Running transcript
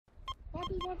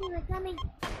Daddy, we're coming.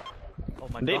 Oh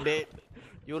my god.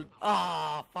 You'll.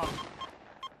 Ah, fuck.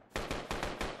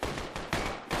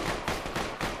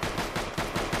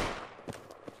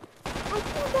 I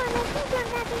think one,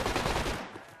 Daddy.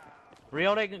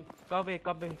 Rio đây, copy.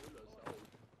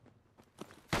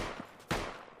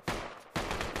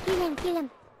 Kill him.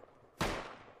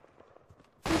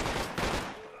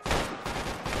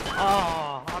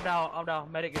 Oh, I'm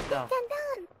down. Medic is down.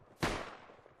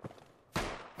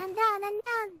 I'm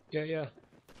down. Yeah.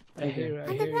 I hear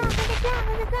On the ground,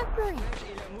 boy.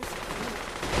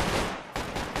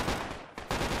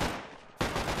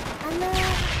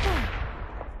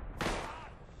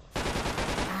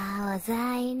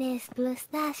 Zines plus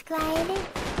dash kleine.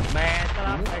 Man,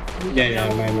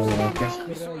 Yeah,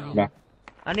 man.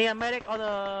 I need a medic on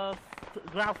the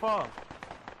ground floor.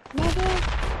 Medic.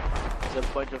 There's a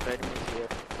bunch of enemies here.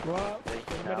 Wow. We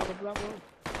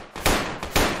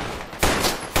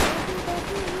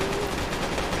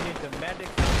need the medic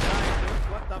inside, dude.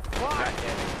 What the fuck?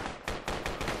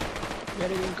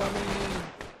 Medic incoming.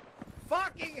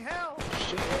 Fucking hell!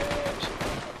 Shit.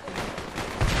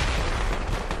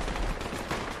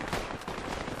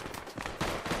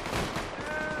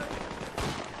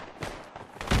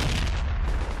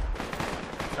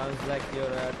 Sounds like your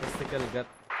testicle got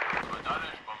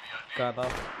cut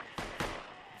off.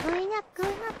 Going up.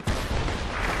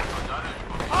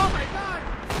 Oh my god!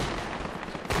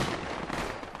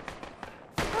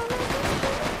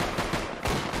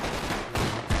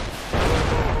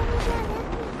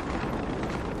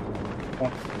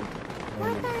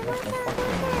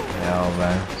 Hell,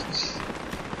 man.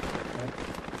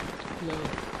 No.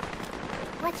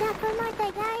 Watch out for Marta,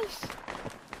 guys.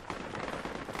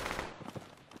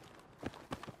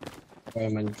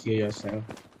 Come and kill yourself.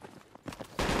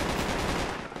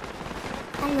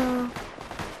 Hello.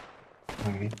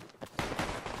 Hi.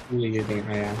 Who do you think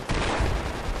I am?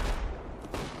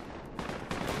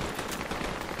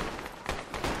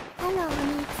 Hello,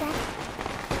 Anita.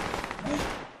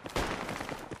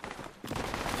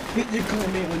 Did you call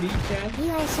me Onichan?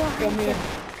 You are so Come here.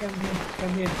 handsome.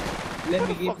 Come here. Let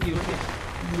me give you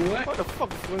what? What the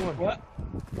fuck is going on? What?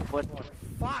 What the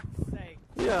Fuck's sake!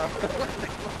 Yeah.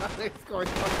 What is going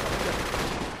on?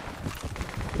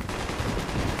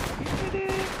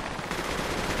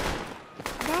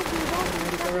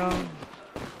 Daddy. Around.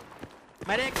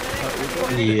 Medic!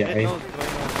 Yeah, There's no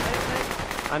going on.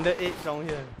 Medic! Under 8 down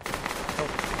here.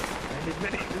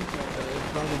 Medic!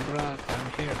 I'm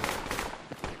here.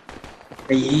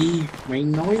 Ý, mày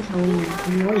nói thôi,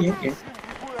 không nói gì hết kìa.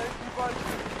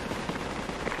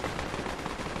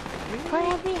 For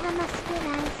every Hamas kill,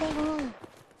 I say oh.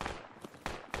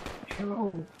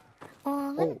 Hello.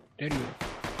 Oh, Oh, there you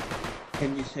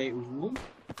Can you say uwu?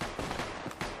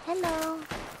 hello.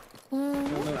 No,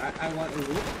 I want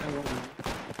uwu.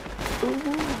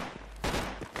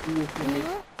 Uwu for me.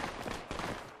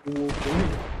 Uwu for me.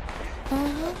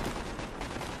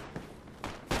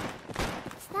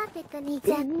 Stop it,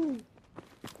 Anita.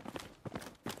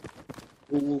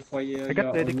 Uwu for your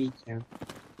Onichan.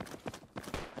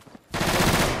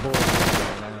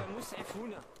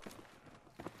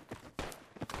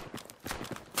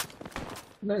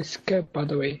 Nice cap, by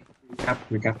the way.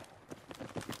 We got.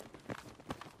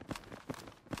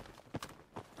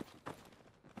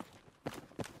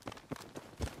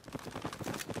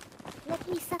 Let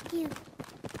me suck you.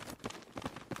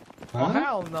 Oh Huh?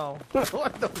 hell no!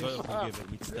 What the fuck?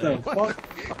 The fuck?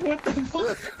 What the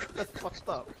fuck? That's fucked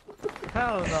up.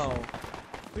 Hell no!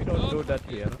 We don't do that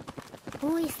here.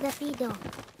 Who is the pedo?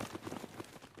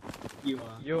 You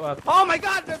are. You are. Oh my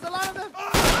god! There's a lot of them!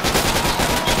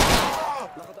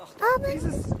 Oh my,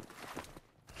 Jesus!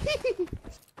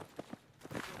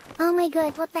 oh my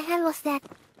god, what the hell was that?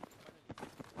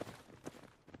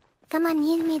 Come on,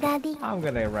 heal me, Daddy. I'm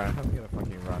gonna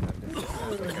fucking run at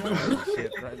this.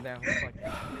 Shit right now. Fuck.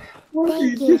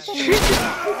 Thank you.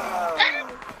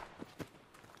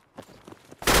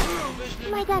 Oh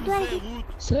my god, where is it?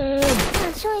 Sam! Come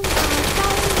on, show him.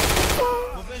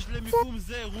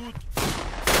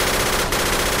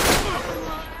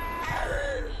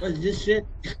 What's this shit?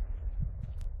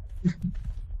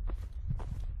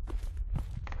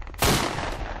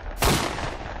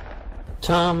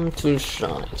 Time to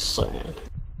shine, son.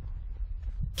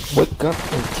 Wake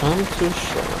up and time to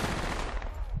shine.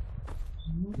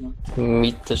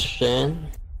 Meet the Shan.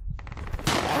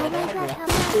 Oh my god, how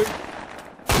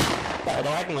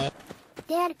much?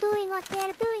 They are doing what they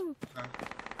are doing.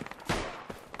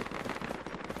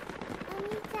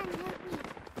 Anita, help me.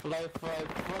 Life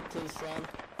bottle, son.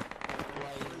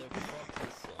 Why the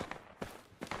bottle, son?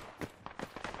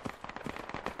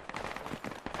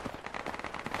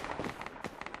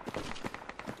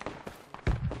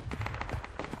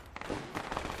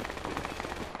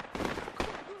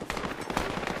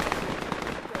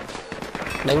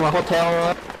 Đánh vào hotel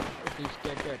rồi. Please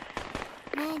get that.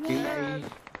 Nani,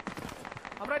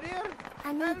 I'm right here.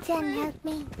 Ani-chan, help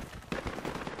me.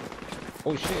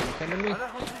 Oh shit, it's enemy.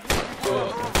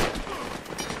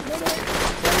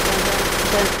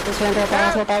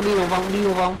 Xe tao đi vào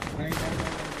vòng.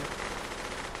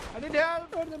 I need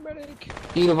help. Oh, the medic.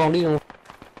 Đi vào vòng.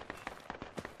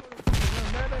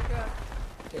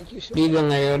 Thank you so Đi much. đường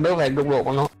này đỡ phải đụng độ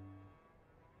của nó.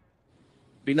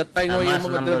 Pinatay mo yung Hamas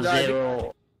mga number drug addict.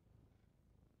 zero.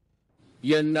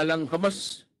 Yan na lang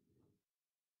Hamas.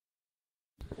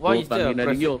 Why is Putang ina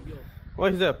ninyo.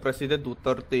 there President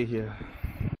Duterte here?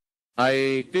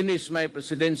 I finished my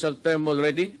presidential term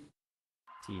already.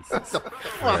 Jesus.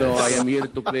 So I am here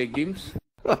to play games.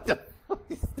 What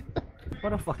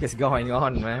the fuck is going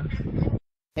on, man?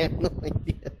 I have no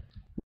idea.